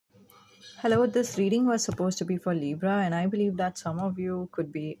Hello, this reading was supposed to be for Libra, and I believe that some of you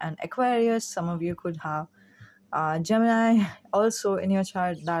could be an Aquarius, some of you could have Gemini also in your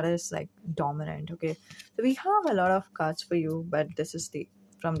chart that is like dominant. Okay, so we have a lot of cards for you, but this is the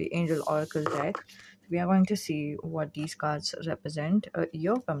from the Angel Oracle deck. We are going to see what these cards represent a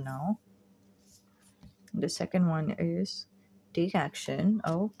year from now. The second one is take action.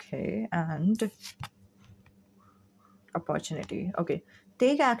 Okay, and opportunity. Okay,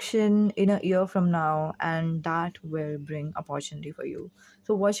 take action in a year from now, and that will bring opportunity for you.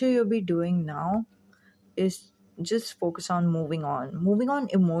 So what should you be doing now is just focus on moving on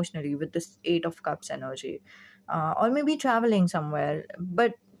emotionally with this Eight of Cups energy, or maybe traveling somewhere.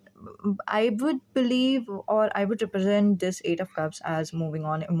 But I would believe, or I would represent this Eight of Cups as moving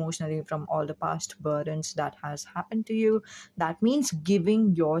on emotionally from all the past burdens that has happened to you. That means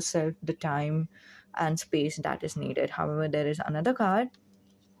giving yourself the time and space that is needed. However, there is another card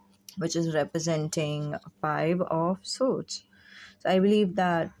which is representing Five of Swords. So I believe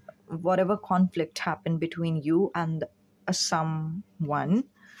that whatever conflict happened between you and someone,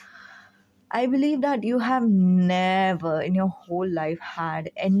 I believe that you have never in your whole life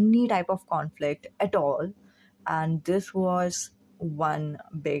had any type of conflict at all. And this was one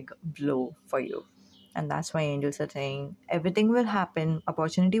big blow for you. And that's why angels are saying everything will happen,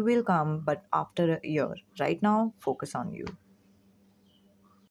 opportunity will come, but after a year. Right now, focus on you.